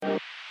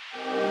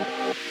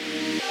Hey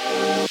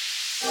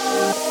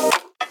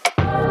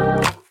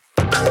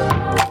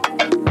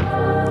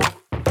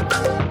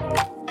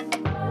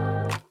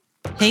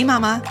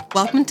mama,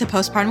 welcome to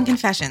Postpartum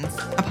Confessions,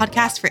 a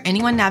podcast for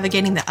anyone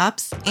navigating the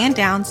ups and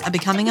downs of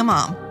becoming a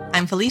mom.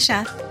 I'm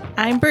Felicia.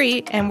 I'm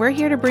Bree, and we're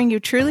here to bring you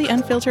truly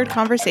unfiltered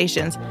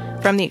conversations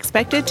from the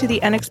expected to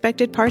the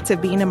unexpected parts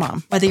of being a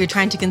mom. Whether you're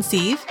trying to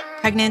conceive,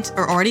 pregnant,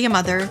 or already a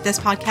mother, this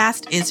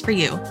podcast is for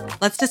you.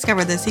 Let's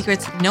discover the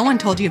secrets no one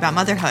told you about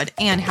motherhood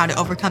and how to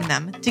overcome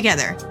them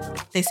together.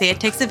 They say it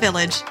takes a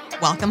village.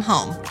 Welcome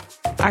home.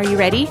 Are you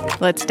ready?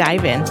 Let's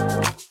dive in.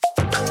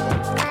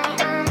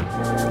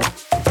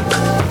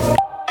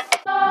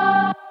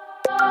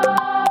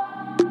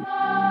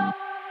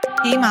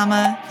 Hey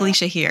mama,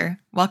 Felicia here.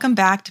 Welcome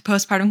back to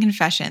Postpartum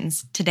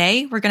Confessions.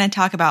 Today, we're going to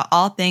talk about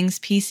all things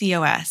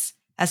PCOS.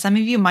 As some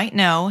of you might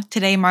know,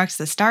 today marks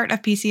the start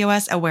of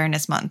PCOS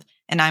Awareness Month,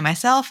 and I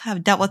myself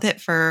have dealt with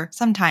it for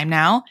some time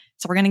now,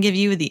 so we're going to give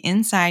you the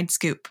inside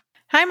scoop.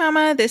 Hi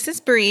mama, this is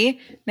Bree.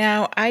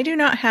 Now, I do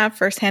not have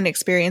firsthand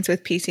experience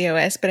with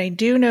PCOS, but I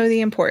do know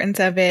the importance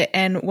of it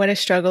and what a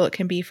struggle it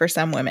can be for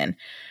some women.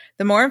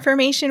 The more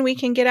information we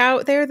can get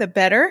out there, the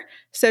better.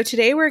 So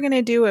today we're going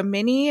to do a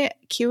mini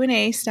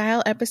Q&A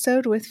style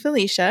episode with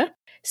Felicia.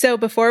 So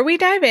before we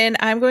dive in,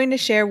 I'm going to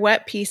share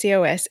what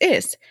PCOS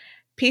is.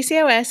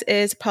 PCOS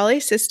is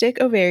polycystic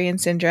ovarian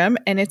syndrome,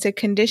 and it's a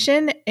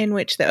condition in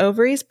which the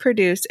ovaries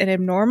produce an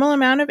abnormal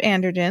amount of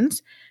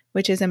androgens,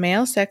 which is a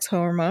male sex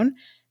hormone,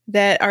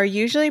 that are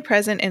usually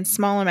present in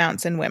small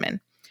amounts in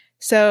women.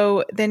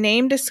 So the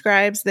name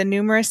describes the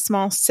numerous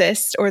small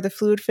cysts or the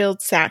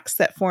fluid-filled sacs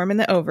that form in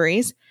the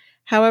ovaries.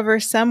 However,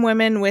 some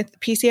women with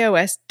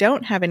PCOS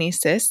don't have any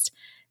cysts,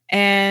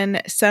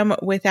 and some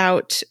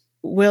without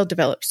will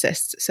develop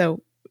cysts.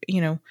 So,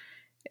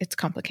 it's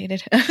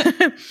complicated.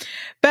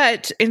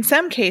 But in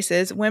some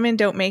cases, women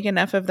don't make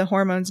enough of the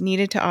hormones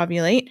needed to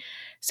ovulate.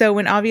 So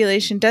when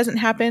ovulation doesn't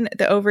happen,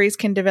 the ovaries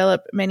can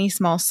develop many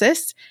small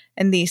cysts,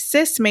 and these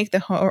cysts make the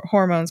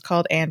hormones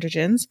called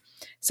androgens.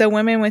 So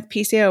women with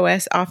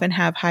PCOS often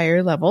have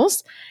higher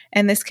levels,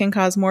 and this can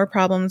cause more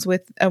problems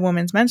with a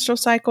woman's menstrual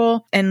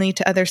cycle and lead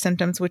to other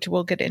symptoms, which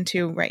we'll get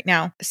into right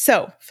now.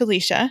 So,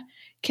 Felicia,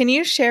 can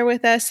you share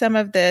with us some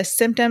of the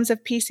symptoms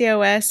of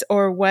PCOS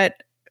or what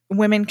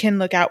women can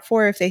look out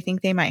for if they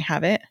think they might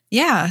have it?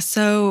 Yeah,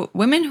 so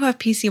women who have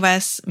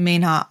PCOS may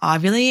not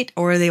ovulate,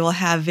 or they will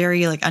have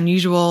very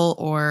unusual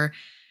or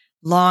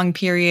long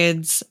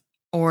periods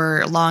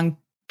or long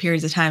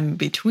periods of time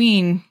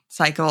between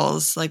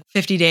cycles, like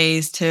 50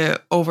 days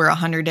to over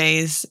 100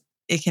 days.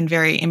 It can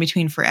vary in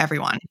between for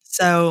everyone.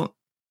 So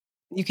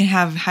you can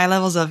have high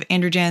levels of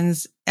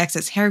androgens,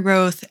 excess hair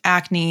growth,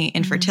 acne,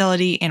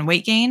 infertility, and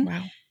weight gain.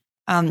 Wow.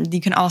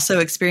 You can also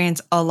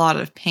experience a lot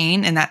of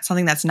pain, and that's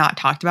something that's not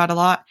talked about a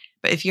lot.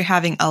 But if you're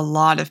having a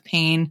lot of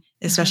pain,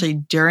 especially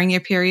during your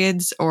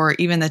periods or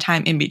even the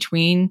time in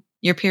between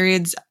your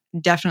periods,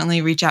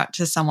 definitely reach out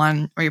to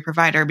someone or your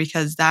provider,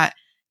 because that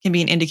can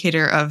be an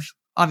indicator of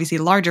obviously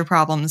larger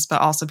problems, but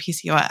also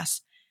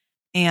PCOS.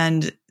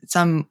 And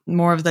some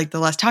more of the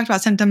less talked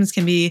about symptoms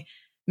can be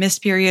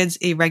missed periods,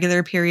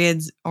 irregular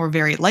periods, or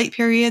very light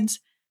periods,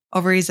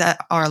 ovaries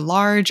that are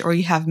large, or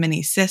you have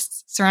many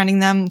cysts surrounding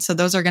them. So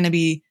those are going to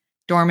be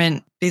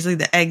dormant. Basically,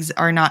 the eggs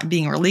are not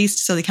being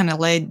released, so they kind of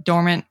lay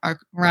dormant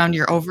around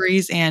your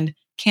ovaries and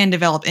can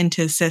develop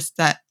into cysts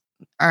that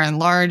are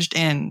enlarged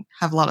and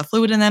have a lot of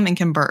fluid in them and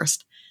can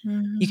burst.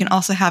 Mm-hmm. You can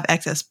also have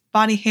excess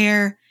body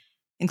hair,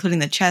 including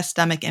the chest,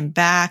 stomach, and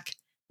back,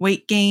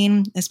 weight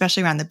gain,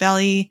 especially around the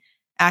belly,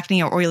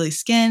 acne or oily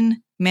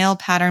skin, male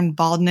pattern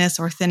baldness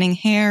or thinning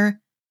hair,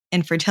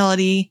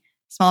 infertility,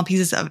 small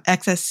pieces of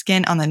excess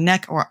skin on the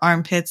neck or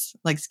armpits,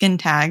 like skin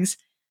tags,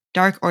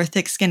 dark or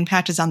thick skin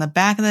patches on the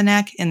back of the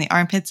neck, in the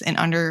armpits, and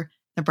under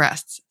the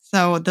breasts.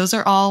 So those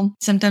are all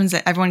symptoms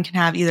that everyone can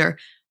have either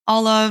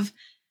all of,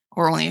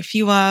 or only a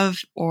few of,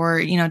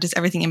 or, just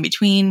everything in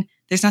between.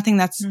 There's nothing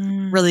that's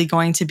really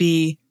going to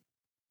be,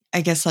 I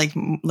guess,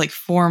 like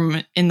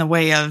form in the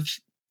way of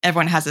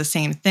everyone has the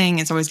same thing.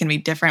 It's always going to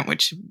be different,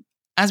 which,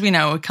 as we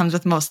know, it comes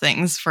with most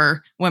things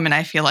for women,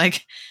 I feel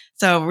like.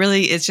 So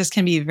really, it's just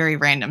can be very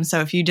random. So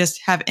if you just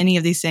have any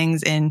of these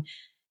things and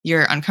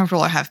you're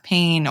uncomfortable or have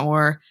pain,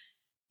 or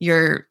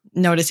you're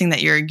noticing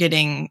that you're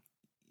getting,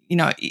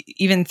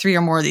 even 3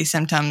 or more of these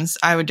symptoms,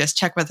 I would just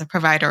check with a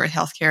provider or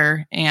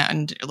healthcare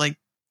and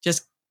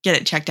just get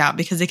it checked out,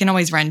 because they can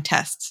always run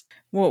tests.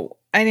 Well,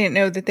 I didn't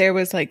know that there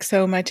was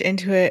so much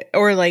into it,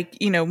 or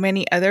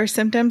many other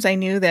symptoms. I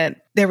knew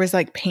that there was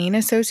pain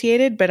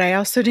associated, but I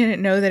also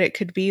didn't know that it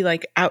could be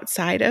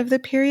outside of the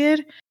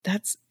period.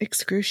 That's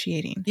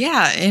excruciating.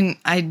 Yeah. And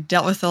I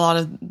dealt with a lot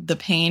of the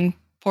pain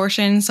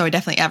portion, so I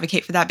definitely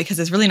advocate for that, because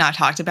it's really not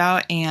talked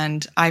about.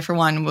 And I, for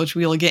one, which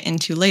we will get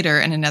into later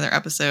in another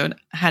episode,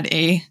 had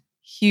a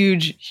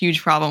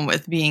huge problem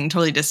with being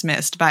totally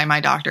dismissed by my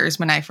doctors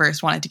when I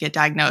first wanted to get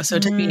diagnosed. So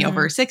it took me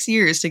over 6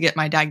 years to get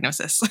my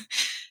diagnosis.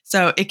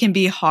 So it can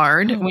be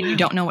hard when you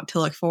don't know what to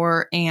look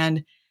for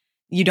and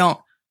you don't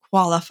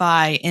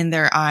qualify in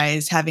their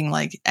eyes having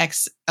like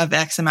X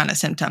amount of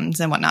symptoms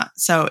and whatnot.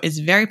 So it's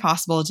very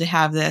possible to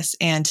have this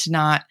and to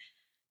not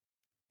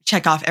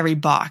check off every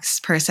box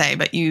per se,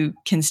 but you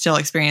can still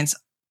experience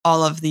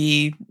all of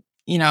the,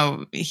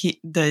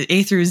 the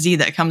A through Z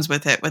that comes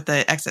with it, with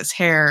the excess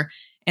hair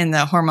and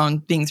the hormone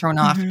being thrown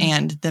off,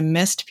 and the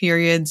missed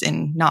periods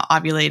and not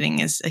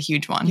ovulating is a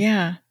huge one.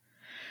 Yeah.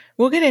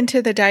 We'll get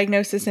into the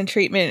diagnosis and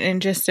treatment in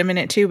just a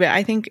minute too, but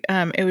I think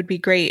it would be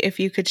great if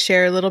you could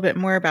share a little bit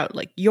more about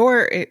like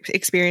your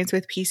experience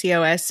with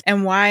PCOS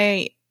and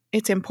why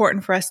it's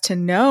important for us to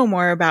know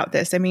more about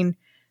this. I mean,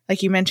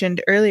 like you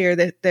mentioned earlier,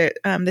 that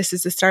this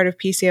is the start of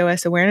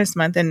PCOS Awareness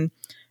Month, and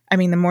I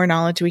mean, the more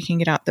knowledge we can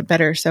get out, the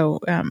better. So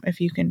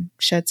if you can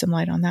shed some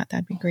light on that,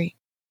 that'd be great.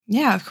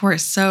 Yeah, of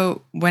course.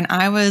 So when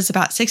I was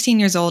about 16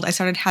 years old, I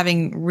started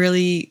having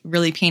really,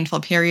 really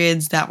painful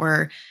periods that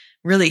were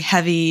really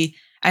heavy.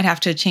 I'd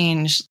have to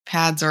change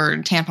pads or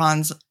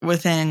tampons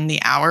within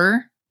the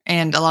hour.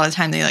 And a lot of the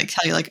time they like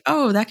tell you like,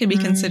 oh, that could be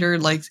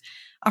considered like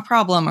a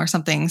problem or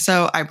something.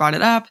 So I brought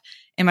it up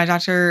and my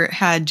doctor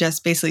had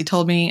just basically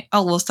told me,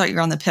 oh, we'll start you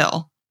on the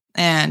pill.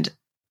 And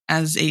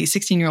as a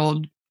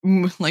 16-year-old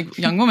like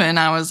young woman,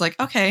 I was like,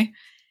 okay,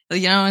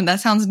 and that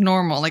sounds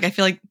normal. Like, I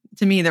feel like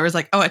to me, there was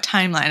like, a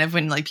timeline of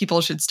when like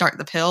people should start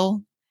the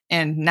pill.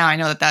 And now I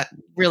know that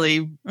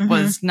really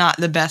was not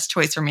the best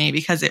choice for me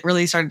because it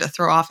really started to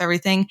throw off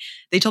everything.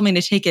 They told me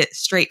to take it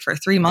straight for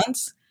 3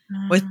 months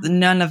with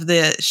none of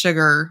the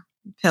sugar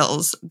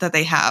pills that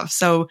they have.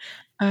 So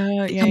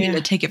they told me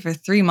to take it for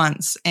 3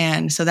 months.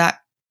 And so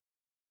that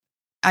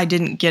I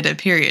didn't get a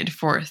period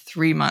for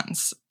 3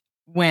 months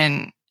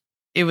when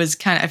it was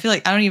I feel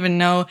like I don't even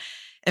know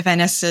if I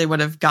necessarily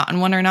would have gotten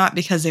one or not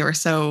because they were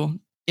so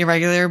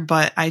irregular.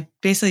 But I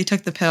basically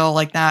took the pill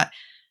like that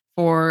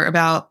for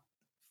about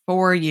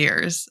 4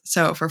 years.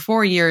 So for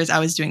 4 years, I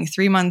was doing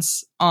 3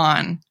 months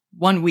on,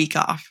 1 week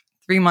off,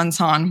 3 months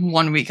on,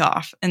 1 week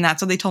off. And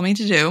that's what they told me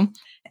to do.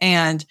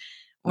 And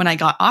when I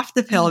got off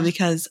the pill,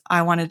 because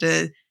I wanted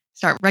to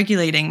start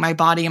regulating my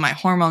body and my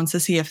hormones to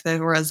see if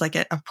there was like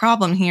a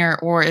problem here,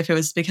 or if it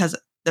was because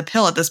the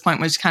pill at this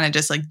point was kind of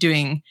just like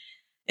doing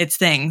its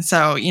thing.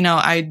 So,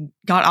 I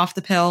got off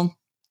the pill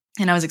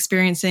and I was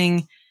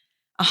experiencing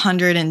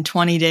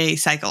 120-day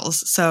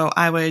cycles. So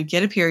I would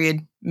get a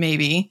period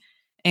maybe,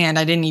 and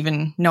I didn't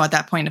even know at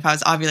that point if I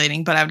was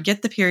ovulating, but I would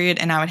get the period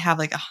and I would have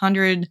like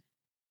 100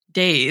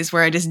 days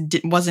where I just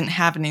wasn't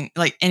happening,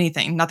 like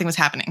anything, nothing was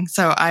happening.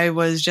 So I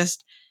was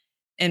just,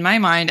 in my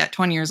mind at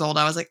 20 years old,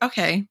 I was like,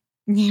 okay,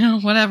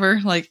 whatever.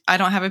 Like, I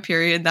don't have a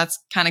period. That's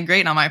kind of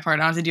great on my part.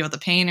 I don't have to deal with the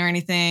pain or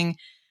anything.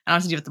 I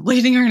don't have to deal with the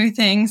bleeding or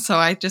anything. So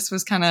I just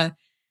was kind of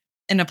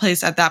in a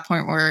place at that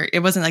point where it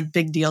wasn't like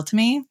big deal to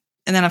me.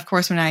 And then of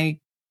course, when I,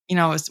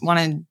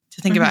 wanted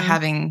to think about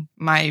having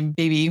my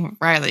baby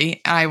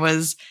Riley, I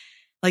was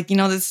like,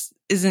 this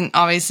isn't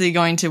obviously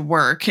going to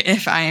work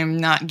if I am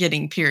not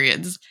getting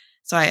periods.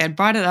 So I had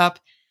brought it up,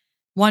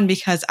 one,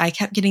 because I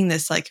kept getting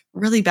this like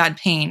really bad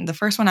pain. The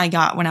first one I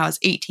got when I was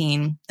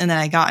 18, and then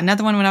I got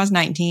another one when I was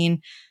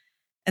 19.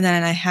 And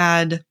then I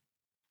had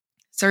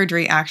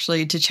surgery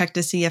actually to check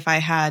to see if I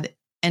had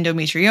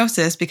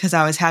endometriosis because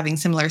I was having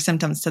similar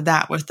symptoms to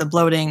that with the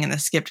bloating and the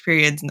skipped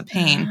periods and the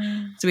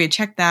pain. So we had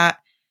checked that,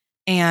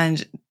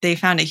 and they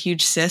found a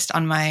huge cyst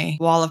on my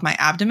wall of my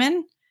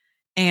abdomen.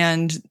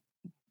 And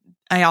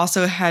I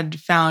also had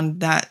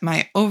found that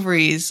my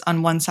ovaries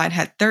on one side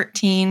had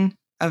 13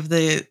 of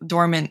the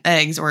dormant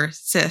eggs or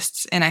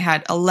cysts, and I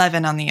had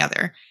 11 on the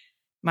other.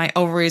 My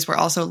ovaries were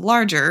also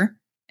larger,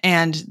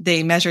 and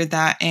they measured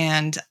that,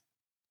 and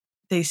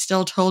they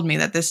still told me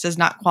that this does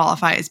not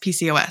qualify as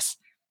PCOS.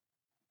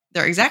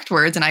 Their exact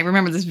words, and I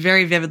remember this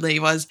very vividly,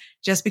 was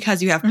just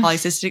because you have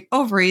polycystic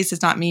ovaries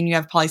does not mean you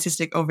have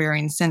polycystic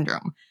ovarian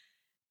syndrome.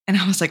 And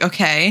I was like,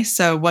 okay,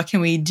 so what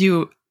can we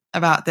do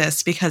about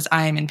this? Because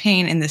I am in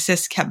pain and the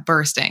cyst kept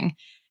bursting.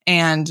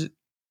 And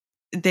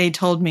they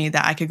told me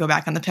that I could go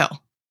back on the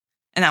pill.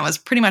 And that was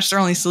pretty much their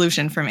only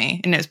solution for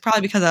me. And it was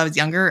probably because I was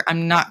younger.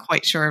 I'm not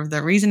quite sure of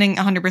the reasoning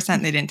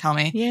 100%. They didn't tell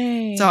me.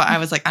 Yay. So I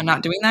was like, I'm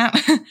not doing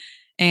that.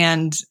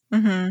 And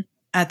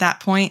at that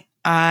point,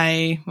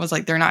 I was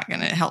like, they're not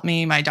going to help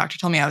me. My doctor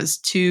told me I was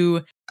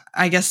too,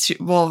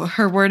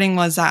 her wording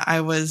was that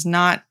I was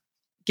not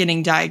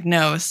getting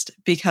diagnosed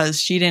because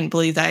she didn't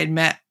believe that I'd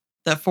met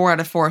the 4 out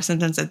of 4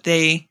 symptoms that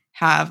they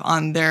have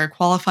on their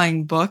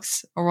qualifying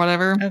books or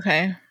whatever.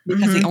 Okay.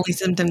 Because the only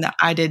symptom that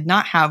I did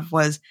not have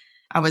was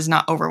I was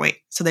not overweight.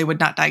 So they would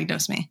not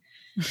diagnose me.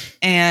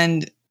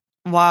 And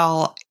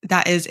while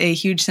that is a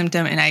huge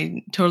symptom, and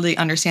I totally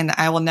understand that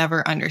I will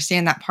never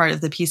understand that part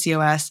of the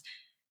PCOS,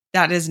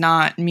 that does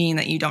not mean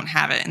that you don't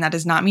have it. And that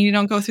does not mean you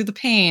don't go through the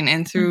pain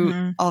and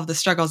through all of the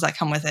struggles that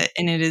come with it.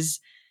 And it is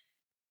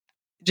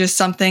just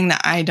something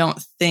that I don't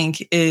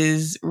think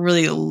is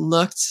really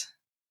looked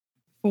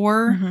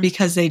for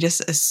because they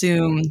just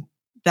assume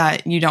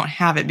that you don't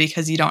have it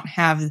because you don't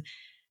have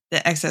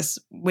the excess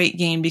weight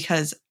gain,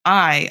 because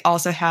I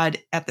also had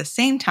at the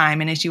same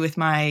time an issue with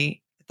my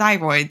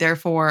thyroid.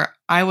 Therefore,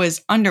 I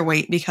was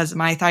underweight because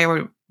my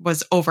thyroid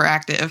was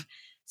overactive.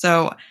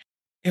 So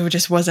it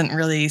just wasn't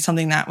really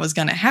something that was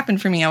going to happen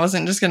for me. I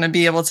wasn't just going to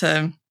be able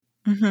to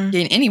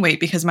gain any weight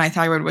because my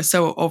thyroid was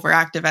so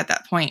overactive at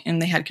that point,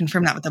 and they had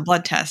confirmed that with a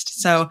blood test.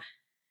 So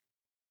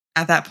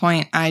at that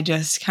point, I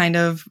just kind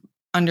of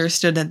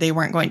understood that they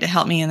weren't going to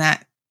help me in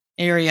that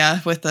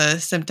area with the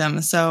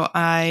symptoms. So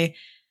I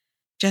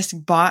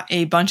just bought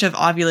a bunch of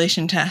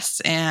ovulation tests,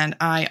 and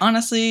I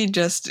honestly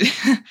just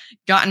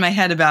got in my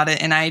head about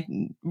it. And I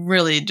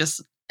really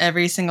just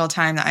every single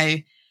time that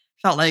I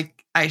felt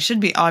like I should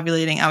be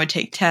ovulating, I would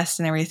take tests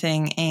and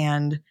everything.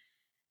 And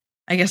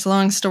I guess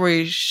long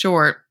story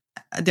short,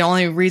 the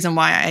only reason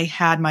why I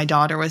had my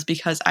daughter was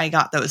because I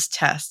got those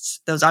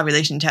tests, those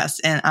ovulation tests,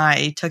 and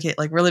I took it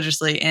like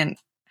religiously and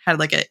had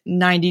like a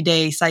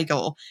 90-day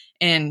cycle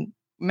and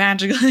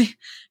magically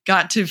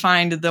got to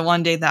find the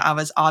one day that I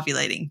was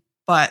ovulating.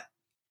 But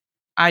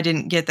I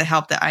didn't get the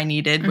help that I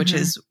needed, which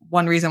is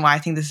one reason why I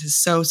think this is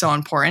so, so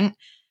important,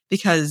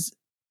 because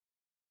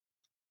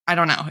I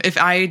don't know, if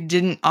I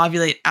didn't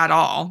ovulate at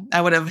all,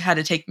 I would have had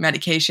to take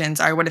medications.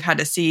 I would have had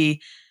to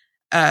see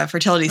a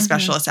fertility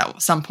specialist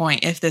at some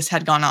point if this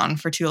had gone on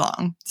for too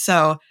long.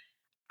 So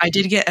I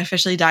did get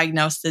officially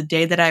diagnosed the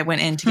day that I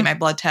went in to get my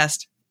blood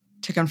test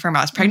to confirm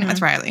I was pregnant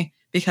with Riley,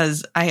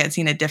 because I had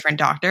seen a different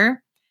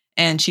doctor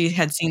and she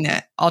had seen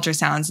the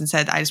ultrasounds and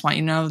said, I just want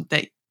you to know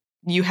that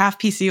you have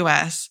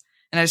PCOS.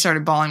 And I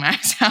started bawling my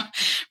eyes out,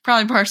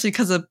 probably partially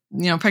because of,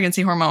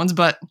 pregnancy hormones,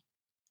 but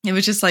it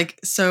was just like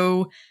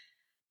so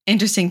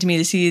interesting to me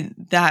to see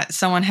that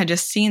someone had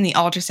just seen the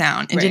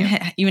ultrasound and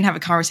didn't even have a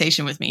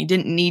conversation with me,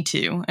 didn't need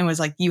to, and was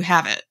like, you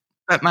have it.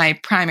 But my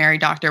primary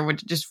doctor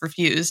would just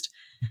refused.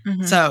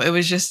 So it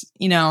was just,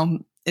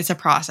 it's a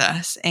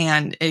process,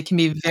 and it can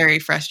be very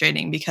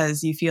frustrating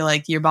because you feel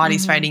like your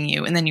body's fighting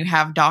you, and then you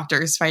have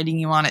doctors fighting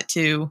you on it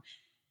too.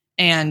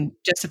 And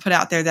just to put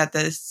out there that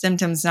the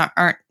symptoms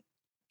aren't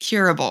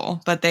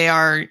curable, but they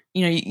are,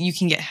 you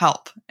can get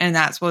help. And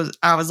that's what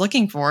I was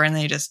looking for. And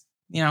they just,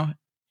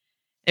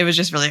 it was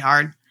just really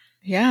hard.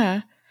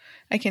 Yeah,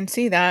 I can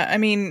see that. I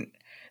mean,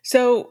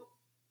 so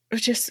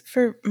just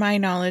for my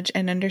knowledge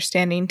and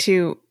understanding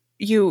too,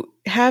 you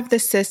have the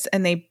cysts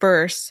and they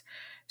burst.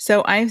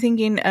 So I'm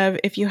thinking of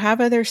if you have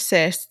other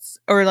cysts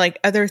or like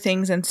other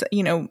things and,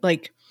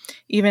 like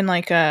even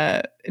like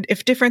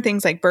if different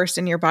things like burst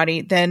in your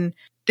body, then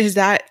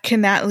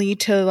can that lead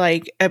to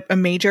like a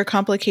major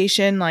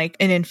complication, like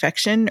an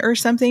infection or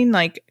something?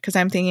 Like, cause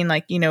I'm thinking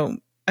like,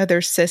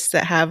 other cysts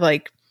that have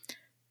like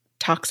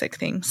toxic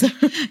things.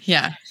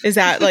 Yeah. Is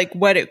that like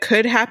what it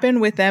could happen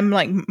with them,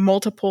 like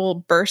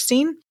multiple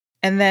bursting?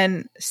 And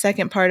then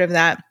second part of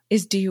that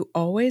is, do you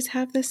always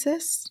have the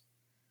cysts,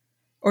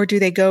 or do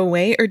they go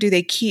away, or do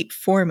they keep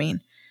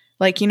forming?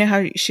 Like,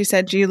 how she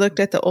said you looked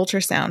at the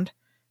ultrasound,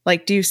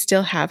 like, do you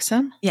still have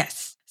some?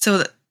 Yes.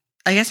 So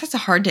I guess that's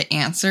hard to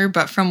answer,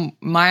 but from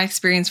my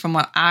experience, from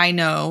what I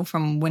know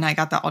from when I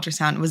got the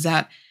ultrasound, was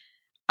that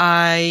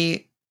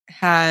I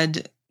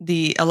had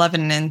the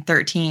 11 and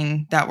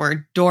 13 that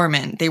were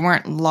dormant. They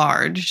weren't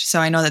large, so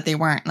I know that they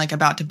weren't like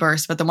about to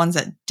burst, but the ones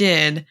that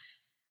did,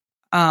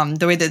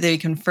 the way that they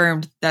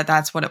confirmed that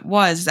that's what it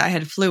was, I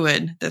had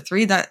fluid. The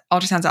 3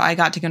 ultrasounds that I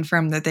got to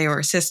confirm that they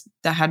were cysts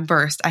that had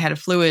burst, I had a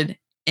fluid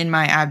in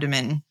my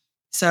abdomen.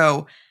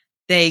 So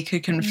they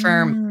could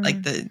confirm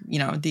like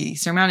the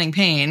surmounting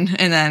pain.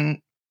 And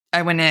then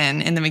I went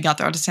in, and then we got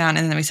the ultrasound,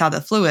 and then we saw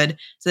the fluid.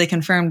 So they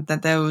confirmed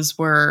that those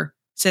were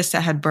cysts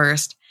that had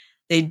burst.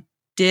 They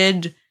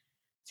did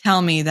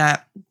tell me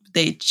that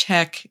they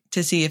check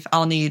to see if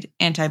I'll need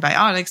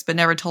antibiotics, but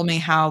never told me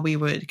how we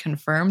would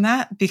confirm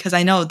that, because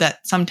I know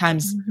that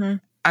sometimes,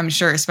 I'm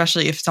sure,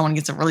 especially if someone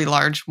gets a really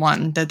large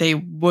one, that they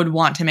would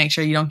want to make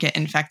sure you don't get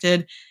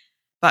infected.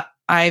 But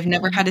I've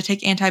never had to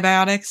take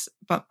antibiotics,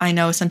 but I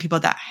know some people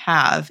that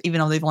have, even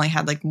though they've only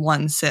had like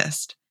one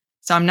cyst.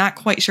 So I'm not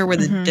quite sure where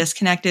the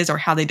disconnect is or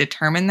how they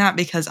determine that,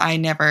 because I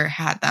never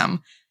had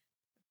them.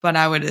 But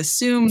I would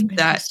assume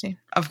that,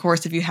 of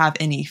course, if you have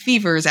any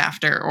fevers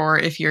after, or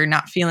if you're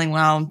not feeling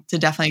well, to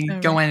definitely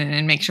go in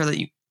and make sure that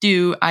you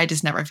do. I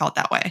just never felt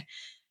that way.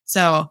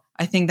 So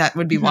I think that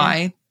would be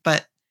why.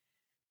 But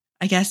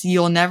I guess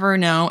you'll never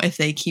know if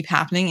they keep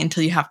happening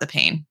until you have the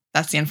pain.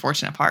 That's the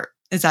unfortunate part,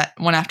 is that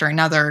one after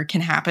another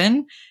can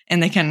happen,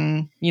 and they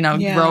can,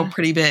 grow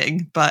pretty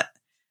big. But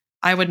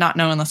I would not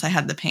know unless I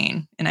had the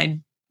pain.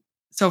 And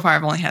so far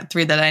I've only had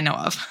 3 that I know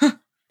of.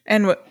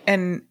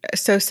 And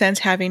so since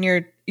having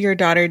your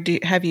daughter,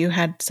 have you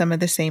had some of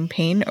the same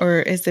pain, or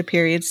is the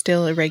period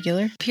still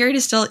irregular? Period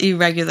is still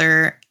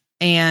irregular.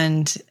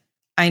 And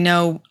I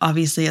know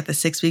obviously at the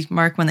 6-week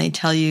mark, when they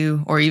tell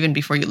you, or even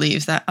before you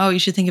leave, that, you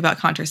should think about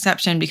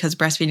contraception because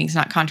breastfeeding is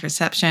not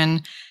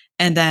contraception.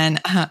 And then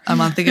a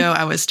month ago,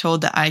 I was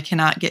told that I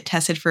cannot get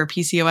tested for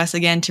PCOS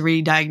again to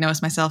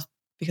re-diagnose myself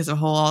because of a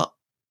whole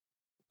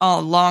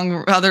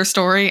long other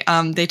story.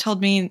 They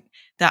told me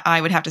that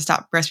I would have to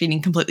stop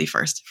breastfeeding completely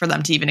first for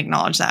them to even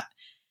acknowledge that,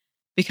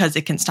 because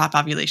it can stop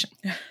ovulation,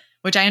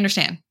 which I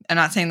understand. I'm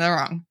not saying they're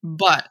wrong,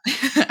 but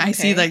I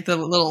see like the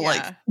little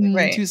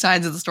 2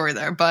 sides of the story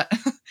there. But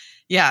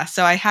yeah,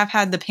 so I have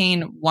had the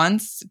pain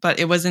once, but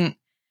it wasn't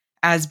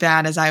as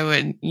bad as I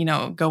would,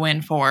 go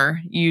in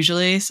for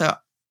usually. So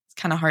it's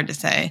kind of hard to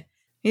say.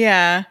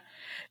 Yeah.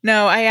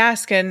 No, I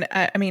ask, and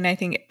I mean, I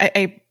think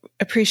I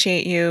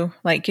appreciate you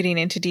like getting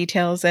into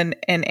details and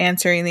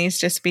answering these,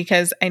 just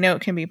because I know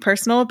it can be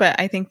personal, but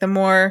I think the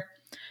more,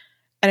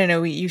 I don't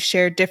know, you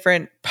share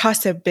different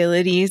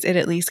possibilities, it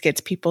at least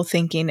gets people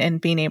thinking and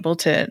being able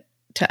to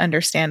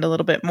understand a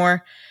little bit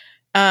more.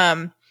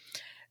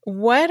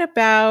 What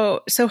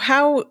about, so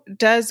how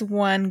does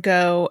one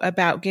go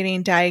about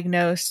getting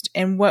diagnosed,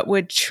 and what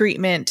would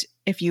treatment,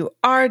 if you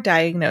are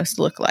diagnosed,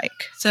 look like?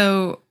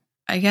 So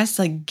I guess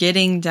like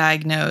getting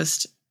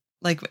diagnosed,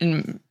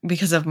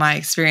 because of my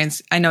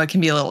experience, I know it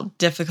can be a little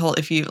difficult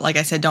if you, like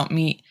I said, don't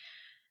meet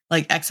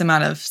like X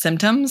amount of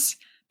symptoms.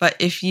 But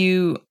if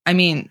you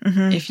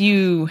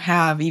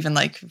have even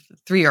like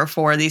 3 or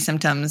 4 of these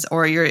symptoms,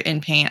 or you're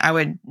in pain, I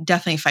would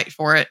definitely fight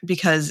for it,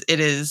 because it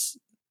is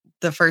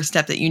the first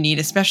step that you need,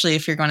 especially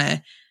if you're going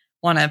to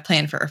want to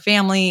plan for a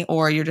family,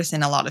 or you're just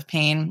in a lot of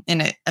pain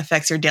and it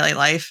affects your daily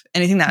life.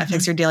 Anything that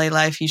affects your daily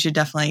life, you should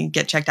definitely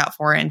get checked out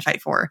for and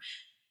fight for.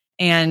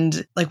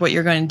 And like what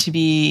you're going to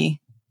be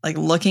like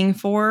looking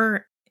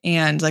for,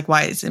 and like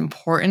why it's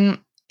important,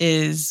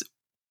 is,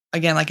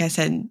 again, like I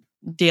said,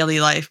 daily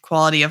life,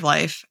 quality of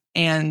life.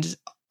 And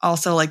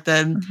also like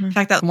the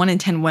fact that 1 in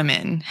 10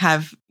 women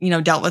have,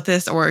 dealt with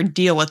this or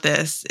deal with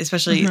this,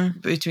 especially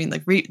between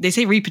like, they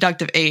say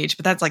reproductive age,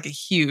 but that's like a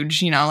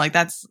huge, like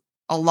that's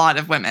a lot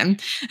of women.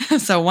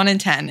 So 1 in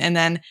 10. And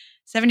then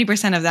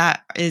 70% of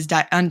that is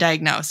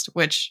undiagnosed,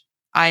 which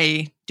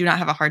I do not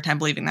have a hard time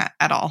believing that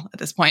at all at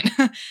this point.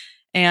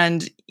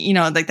 And,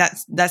 like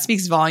that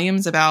speaks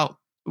volumes about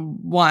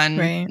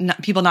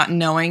people not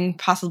knowing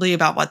possibly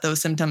about what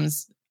those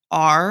symptoms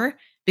are,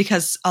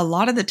 because a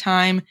lot of the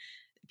time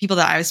people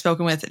that I've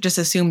spoken with just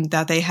assume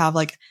that they have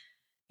like,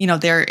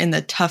 they're in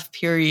the tough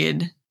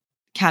period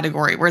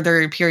category, where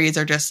their periods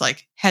are just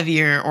like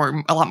heavier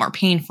or a lot more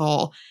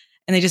painful,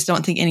 and they just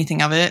don't think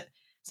anything of it.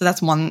 So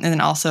that's one. And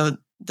then also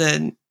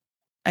the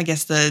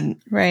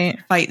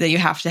fight that you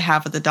have to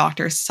have with the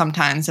doctors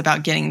sometimes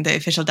about getting the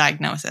official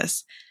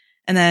diagnosis.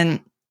 And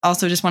then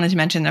also just wanted to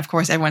mention, of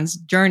course, everyone's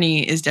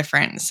journey is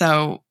different.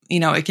 So,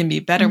 it can be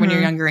better when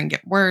you're younger and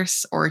get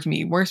worse, or it can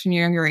be worse when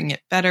you're younger and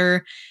get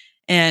better.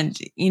 And,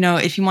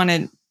 if you want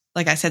to,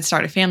 like I said,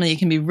 start a family, it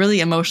can be really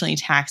emotionally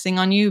taxing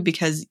on you,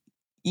 because,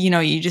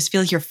 you just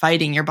feel like you're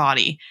fighting your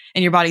body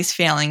and your body's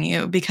failing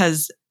you,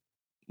 because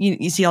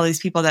you see all these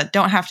people that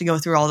don't have to go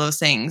through all those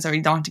things, or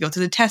you don't have to go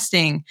through the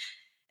testing,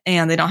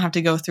 and they don't have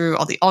to go through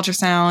all the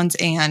ultrasounds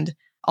and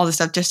all this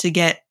stuff just to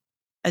get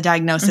a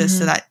diagnosis,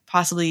 so that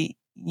possibly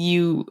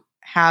you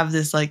have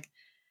this like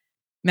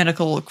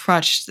medical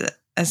crutch, that,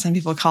 as some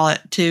people call it,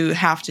 to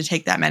have to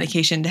take that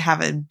medication to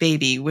have a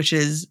baby, which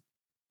is,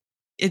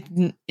 it,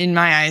 in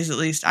my eyes at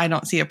least, I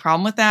don't see a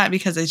problem with that,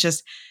 because it's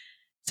just,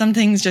 some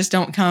things just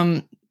don't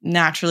come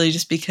naturally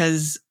just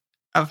because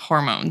of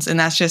hormones. And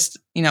that's just,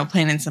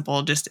 plain and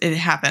simple, just it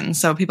happens.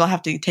 So people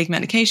have to take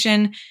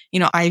medication,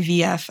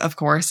 IVF, of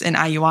course, and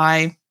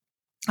IUI,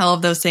 all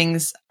of those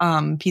things,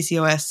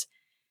 PCOS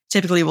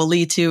typically will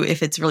lead to,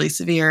 if it's really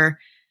severe.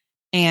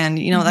 And,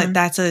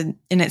 that's in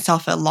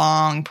itself a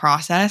long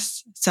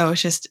process. So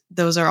it's just,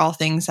 those are all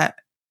things that,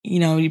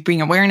 you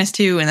bring awareness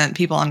to, and that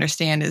people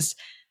understand, is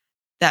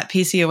that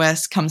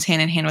PCOS comes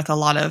hand in hand with a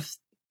lot of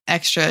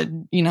extra,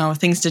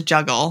 things to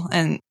juggle.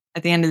 And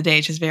at the end of the day,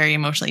 it's just very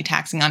emotionally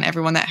taxing on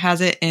everyone that has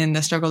it, and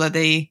the struggle that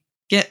they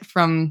get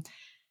from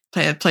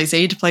place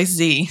A to place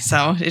Z.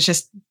 So it's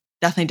just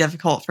definitely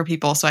difficult for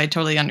people. So I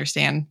totally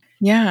understand.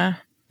 Yeah.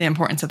 The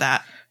importance of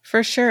that.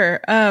 For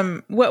sure.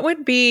 What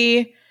would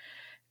be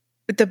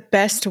the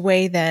best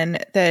way then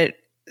that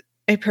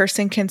a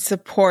person can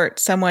support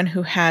someone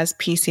who has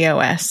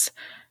PCOS?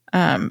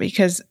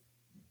 Because,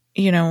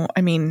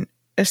 I mean,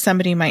 if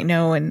somebody might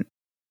know, and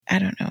I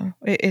don't know,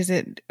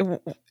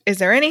 is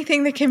there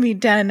anything that can be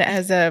done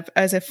as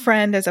a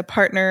friend, as a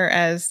partner,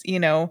 as,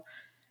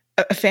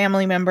 a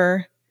family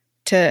member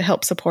to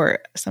help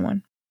support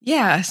someone?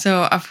 Yeah.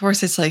 So of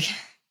course it's like,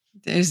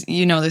 there's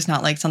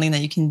not like something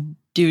that you can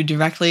do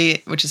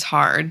directly, which is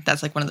hard.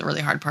 That's like one of the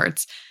really hard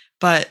parts.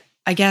 But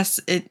I guess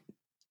it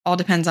all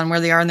depends on where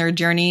they are in their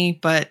journey.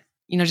 But,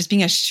 just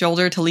being a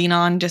shoulder to lean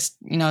on, just,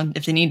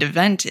 if they need to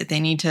vent, if they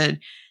need to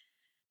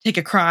take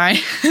a cry,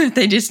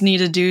 they just need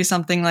to do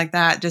something like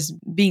that. Just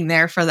being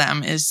there for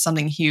them is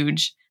something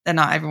huge that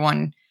not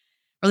everyone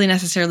really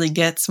necessarily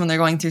gets when they're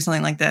going through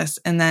something like this.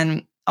 And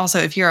then also,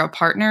 if you're a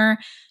partner,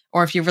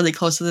 or if you're really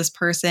close to this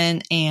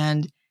person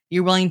and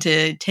you're willing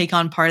to take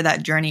on part of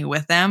that journey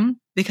with them,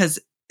 because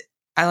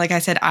like I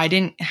said, I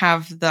didn't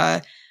have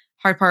the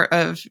hard part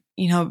of,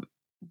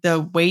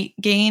 the weight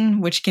gain,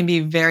 which can be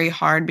very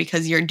hard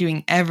because you're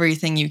doing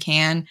everything you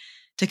can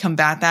to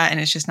combat that, and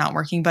it's just not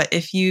working. But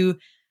if you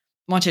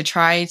want to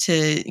try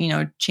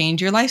to, change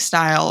your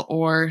lifestyle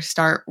or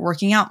start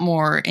working out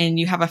more, and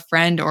you have a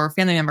friend or a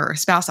family member or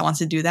spouse that wants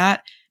to do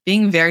that,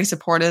 being very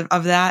supportive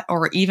of that,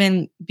 or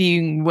even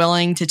being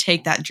willing to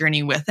take that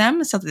journey with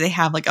them so that they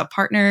have like a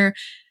partner,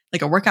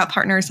 like a workout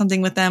partner or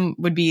something with them,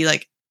 would be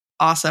like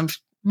awesome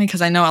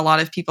because I know a lot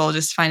of people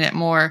just find it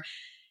more,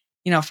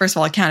 first of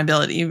all,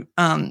 accountability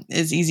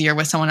is easier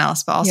with someone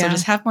else, but also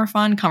just have more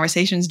fun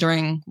conversations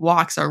during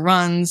walks or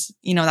runs,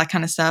 that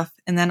kind of stuff.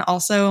 And then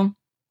also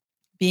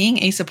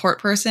being a support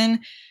person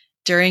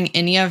during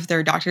any of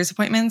their doctor's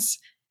appointments,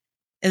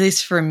 at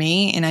least for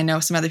me, and I know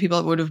some other people,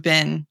 it would have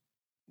been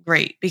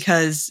great,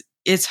 because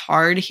it's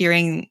hard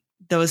hearing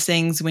those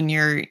things when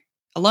you're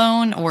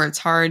alone, or it's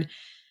hard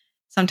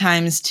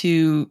sometimes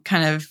to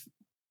kind of,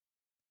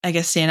 I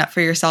guess, stand up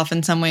for yourself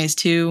in some ways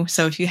too.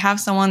 So if you have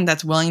someone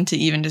that's willing to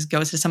even just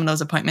go to some of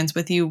those appointments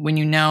with you when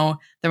there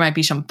might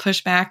be some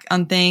pushback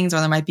on things, or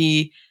there might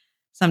be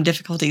some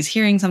difficulties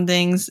hearing some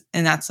things,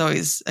 and that's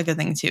always a good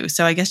thing too.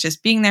 So I guess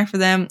just being there for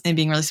them and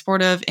being really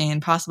supportive and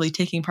possibly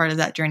taking part of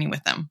that journey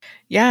with them.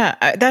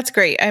 Yeah, that's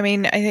great. I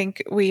mean, I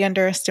think we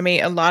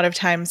underestimate a lot of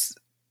times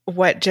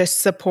what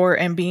just support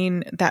and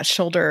being that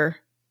shoulder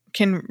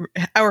can,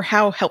 or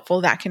how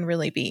helpful that can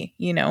really be,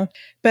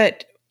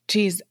 But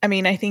geez, I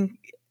mean, I think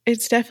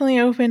it's definitely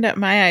opened up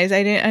my eyes.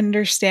 I didn't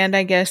understand,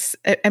 I guess.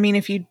 I mean,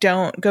 if you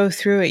don't go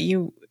through it,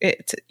 you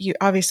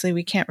obviously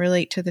we can't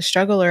relate to the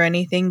struggle or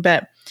anything,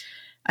 but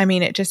I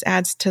mean, it just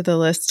adds to the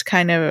list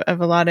kind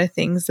of a lot of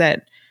things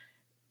that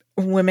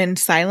women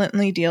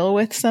silently deal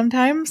with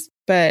sometimes.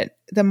 But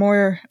the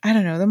more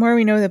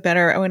we know, the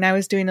better. When I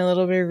was doing a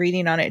little bit of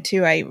reading on it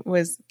too, I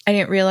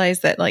didn't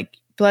realize that like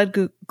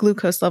blood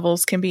glucose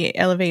levels can be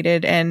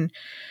elevated and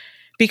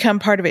become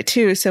part of it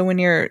too. So when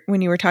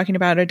you were talking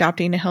about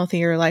adopting a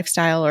healthier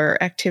lifestyle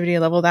or activity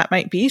level, that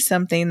might be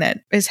something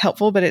that is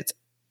helpful, but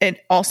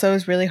it also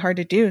is really hard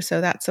to do.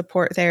 So that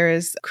support there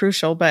is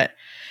crucial. But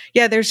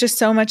yeah, there's just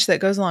so much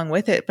that goes along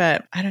with it.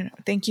 But I don't know.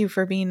 Thank you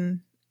for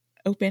being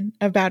open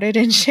about it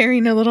and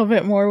sharing a little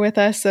bit more with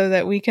us so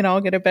that we can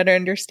all get a better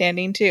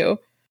understanding too.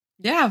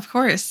 Yeah, of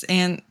course.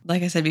 And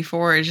like I said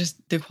before, it's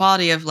just the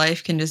quality of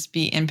life can just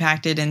be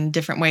impacted in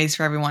different ways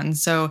for everyone.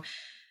 So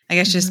I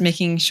guess just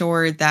making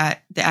sure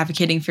that the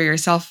advocating for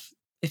yourself,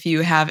 if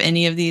you have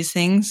any of these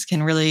things,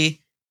 can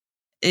really,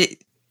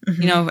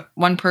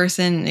 one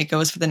person, it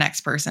goes for the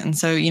next person.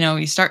 So,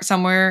 you start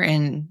somewhere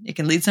and it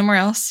can lead somewhere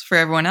else for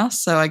everyone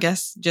else. So I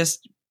guess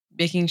just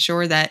making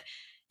sure that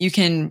you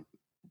can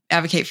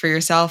advocate for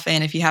yourself.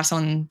 And if you have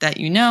someone that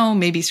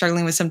maybe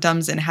struggling with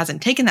symptoms and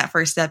hasn't taken that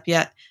first step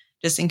yet,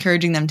 just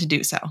encouraging them to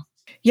do so.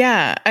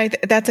 Yeah,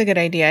 that's a good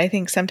idea. I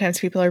think sometimes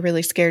people are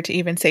really scared to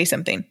even say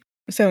something.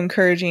 So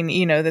encouraging,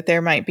 that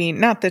there might be,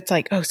 not that's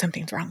like, oh,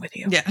 something's wrong with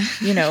you,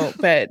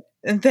 but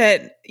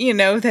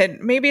that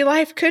maybe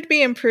life could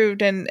be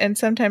improved. And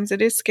sometimes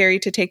it is scary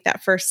to take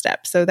that first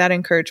step. So that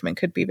encouragement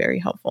could be very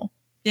helpful.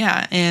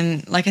 Yeah.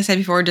 And like I said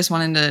before, just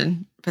wanted to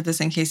put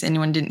this in case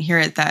anyone didn't hear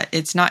it, that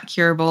it's not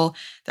curable.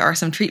 There are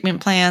some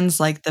treatment plans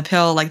like the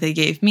pill, like they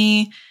gave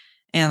me,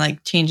 and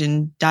like change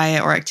in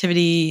diet or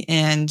activity,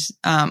 and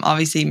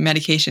obviously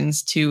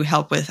medications to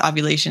help with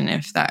ovulation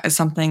if that is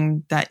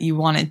something that you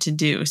wanted to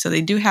do. So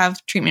they do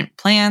have treatment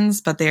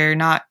plans, but they're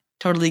not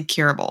totally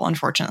curable,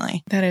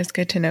 unfortunately. That is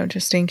good to know,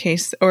 just in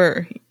case,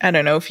 or I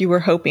don't know, if you were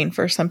hoping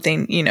for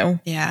something,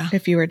 Yeah.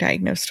 If you were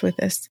diagnosed with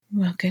this.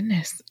 Well,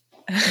 goodness.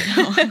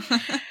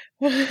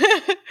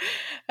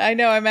 I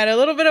know I'm at a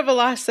little bit of a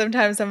loss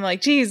sometimes. I'm like,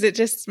 geez, it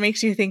just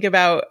makes you think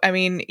about, I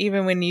mean,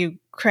 even when you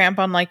cramp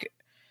on like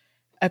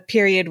a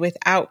period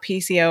without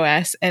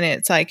PCOS and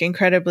it's like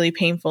incredibly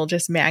painful,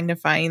 just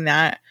magnifying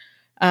that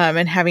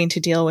and having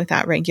to deal with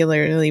that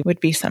regularly would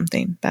be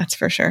something, that's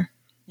for sure.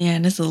 Yeah,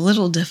 and it's a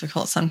little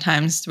difficult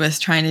sometimes with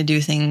trying to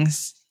do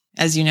things,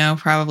 as you know,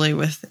 probably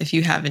with if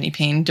you have any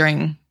pain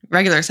during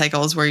regular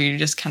cycles where you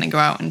just kind of go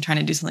out and trying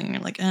to do something and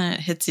you're like, it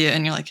hits you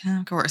and you're like,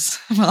 of course,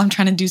 well, I'm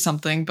trying to do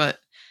something, but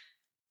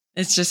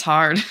it's just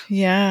hard.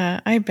 Yeah,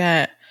 I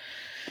bet.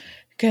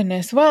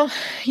 Goodness. Well,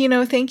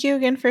 thank you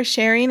again for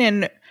sharing,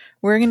 and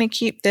we're going to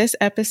keep this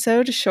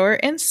episode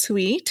short and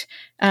sweet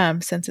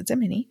since it's a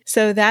mini.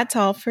 So that's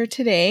all for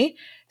today.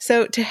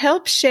 So to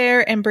help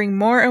share and bring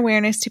more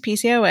awareness to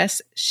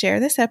PCOS, share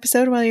this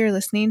episode while you're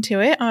listening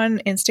to it on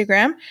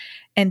Instagram,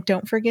 and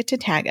don't forget to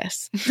tag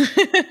us.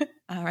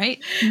 All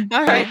right.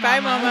 All right.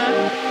 Bye,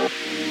 Mama.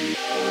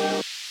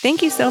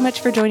 Thank you so much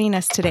for joining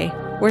us today.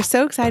 We're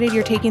so excited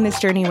you're taking this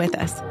journey with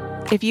us.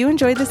 If you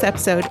enjoyed this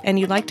episode and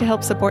you'd like to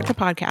help support the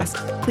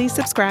podcast, please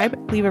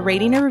subscribe, leave a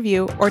rating or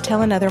review, or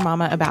tell another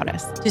mama about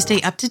us. To stay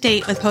up to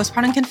date with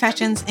Postpartum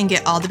Confessions and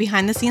get all the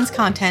behind-the-scenes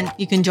content,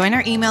 you can join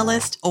our email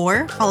list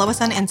or follow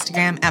us on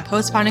Instagram at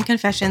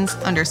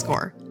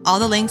postpartumconfessions_. All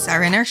the links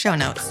are in our show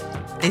notes.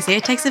 They say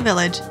it takes a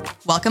village.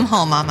 Welcome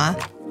home, Mama.